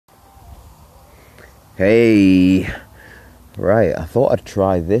Hey, right, I thought I'd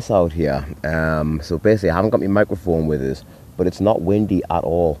try this out here. So basically I haven't got my microphone with us, but it's not windy at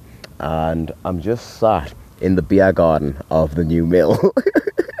all. And I'm just sat in the beer garden of the new mill.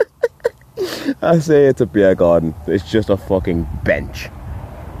 I say it's a beer garden, it's just a fucking bench.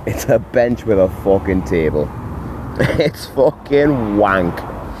 It's a bench with a fucking table. It's fucking wank.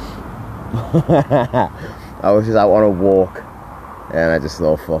 I was just out on a walk and I just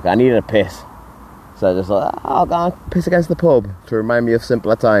thought, fuck, I needed a piss. So I just thought, I'll go and piss against the pub to remind me of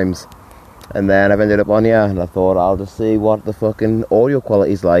simpler times. And then I've ended up on here and I thought I'll just see what the fucking audio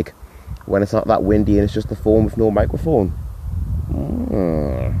quality's like when it's not that windy and it's just the phone with no microphone.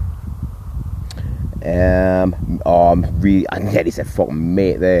 I nearly said fucking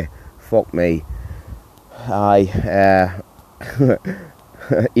mate there. Fuck me.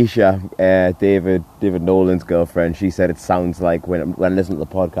 Isha, David Nolan's girlfriend, she said it sounds like when I listen to the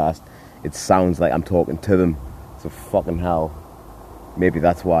podcast, it sounds like I'm talking to them. So fucking hell. Maybe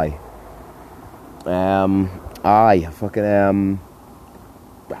that's why.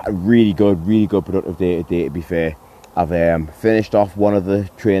 Really good productive day today, to be fair. I've finished off one of the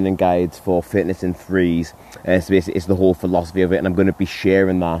training guides for fitness in threes, and it's the whole philosophy of it, and I'm going to be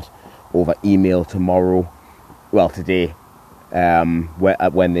sharing that over email tomorrow. Well, today,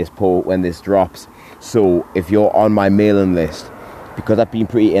 when this drops. So if you're on my mailing list, because I've been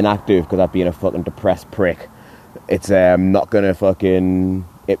pretty inactive, because I've been a fucking depressed prick, it's not gonna fucking,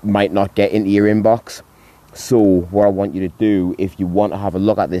 it might not get into your inbox. So what I want you to do, if you want to have a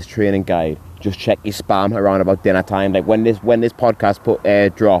look at this training guide, just check your spam around about dinner time. Like when this podcast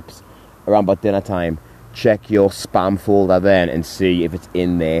drops around about dinner time, check your spam folder then and see if it's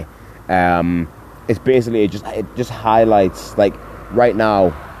in there. It's basically it just highlights, like right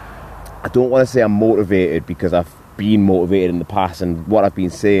now, I don't want to say I'm motivated because I've been motivated in the past, and what I've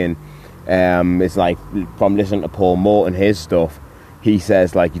been saying is like from listening to Paul Morton, his stuff, he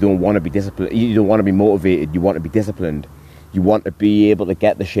says like you don't want to be disciplined, you don't want to be motivated, you want to be disciplined. You want to be able to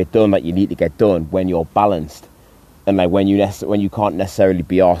get the shit done that you need to get done when you're balanced, and like when you can't necessarily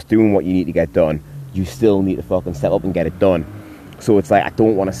be arsed doing what you need to get done, you still need to fucking step up and get it done. So it's like I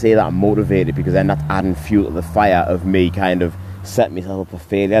don't want to say that I'm motivated, because then that's adding fuel to the fire of me kind of setting myself up for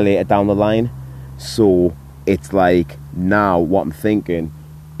failure later down the line. So it's like now what I'm thinking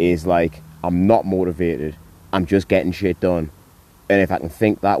is like I'm not motivated, I'm just getting shit done. And if I can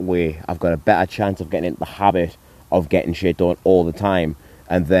think that way, I've got a better chance of getting into the habit of getting shit done all the time,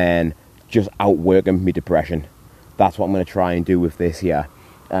 and then just outworking my depression. That's what I'm going to try and do with this here.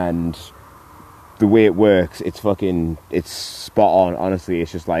 And the way it works, it's spot on, honestly.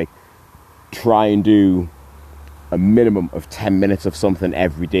 It's just like try and do a minimum of 10 minutes of something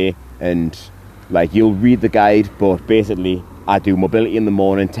every day, and like you'll read the guide, but basically I do mobility in the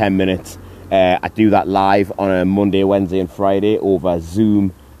morning, 10 minutes. I do that live on a Monday, Wednesday and Friday over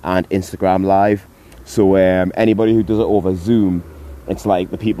Zoom and Instagram Live. So anybody who does it over Zoom, it's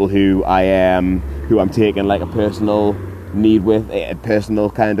like the people who I'm taking like a personal need with, a personal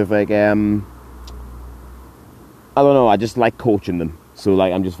kind of like I don't know, I just like coaching them. So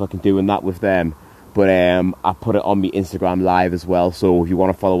like I'm just fucking doing that with them. But I put it on my Instagram Live as well. So if you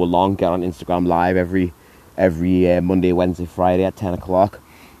want to follow along, get on Instagram Live every Monday, Wednesday, Friday at 10 o'clock.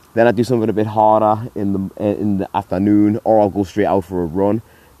 Then I do something a bit harder in the afternoon, or I'll go straight out for a run.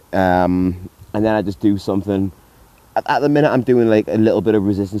 And then I just do something. At the minute, I'm doing like a little bit of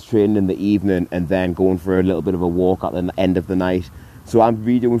resistance training in the evening, and then going for a little bit of a walk at the end of the night. So I'm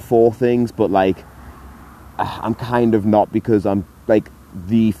redoing 4 things, but like I'm kind of not, because I'm like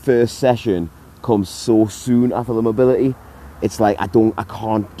the first session comes so soon after the mobility. It's like I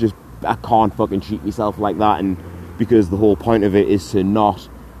can't fucking treat myself like that, and because the whole point of it is to not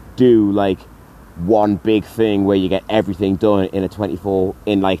do like one big thing where you get everything done in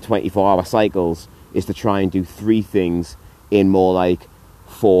 24-hour cycles, is to try and do 3 things in more like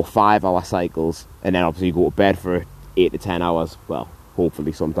 4-5 hour cycles, and then obviously you go to bed for 8 to 10 hours, well,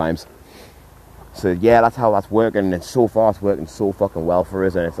 hopefully sometimes. So yeah, that's how that's working, and so far it's working so fucking well for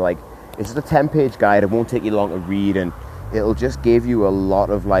us. And it's like, it's just a 10-page guide, it won't take you long to read, and it'll just give you a lot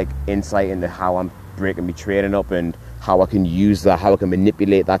of like insight into how I'm breaking my training up, and how I can use that, how I can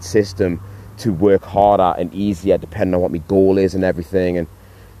manipulate that system to work harder and easier depending on what my goal is and everything. And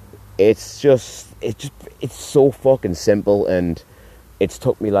it's so fucking simple, and it's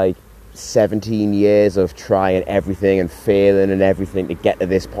took me like 17 years of trying everything and failing and everything to get to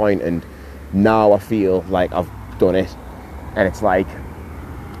this point, and now I feel like I've done it. And it's like,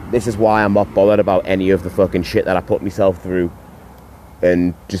 this is why I'm not bothered about any of the fucking shit that I put myself through.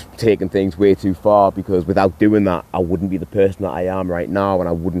 and just taking things way too far, because without doing that I wouldn't be the person that I am right now, and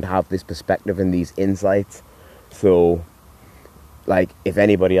I wouldn't have this perspective and these insights. So like, if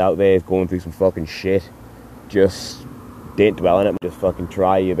anybody out there is going through some fucking shit, just don't dwell on it. Just fucking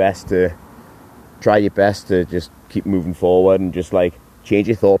try your best to just keep moving forward, and just like change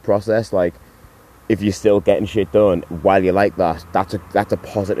your thought process. Like, if you're still getting shit done while you're like that, that's a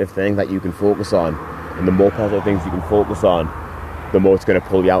positive thing that you can focus on. And the more positive things you can focus on, the more it's going to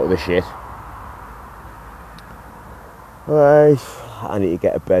pull you out of the shit. Alright, I need to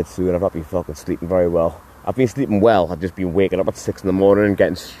get to bed soon. I've not been fucking sleeping very well. I've been sleeping well, I've just been waking up at 6 in the morning and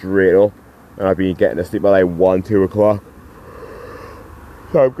getting straight up. And I've been getting to sleep by like 1, 2 o'clock.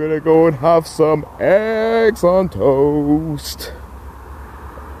 So I'm gonna go and have some eggs on toast.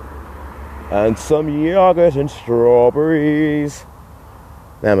 And some yogurt and strawberries.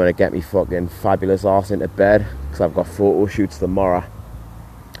 Then I'm gonna get me fucking fabulous arse into bed, because I've got photo shoots tomorrow.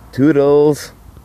 Toodles!